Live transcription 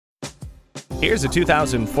Here's a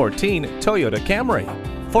 2014 Toyota Camry.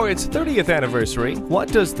 For its 30th anniversary, what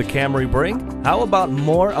does the Camry bring? How about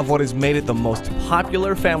more of what has made it the most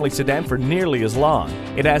popular family sedan for nearly as long?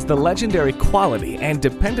 It has the legendary quality and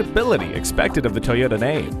dependability expected of the Toyota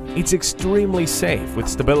name. It's extremely safe with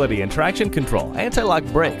stability and traction control, anti-lock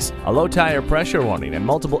brakes, a low tire pressure warning, and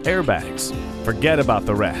multiple airbags. Forget about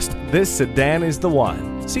the rest. This sedan is the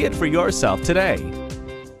one. See it for yourself today.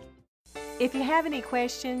 If you have any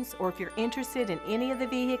questions or if you're interested in any of the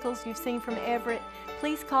vehicles you've seen from Everett,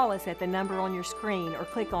 please call us at the number on your screen or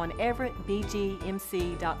click on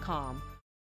everettbgmc.com.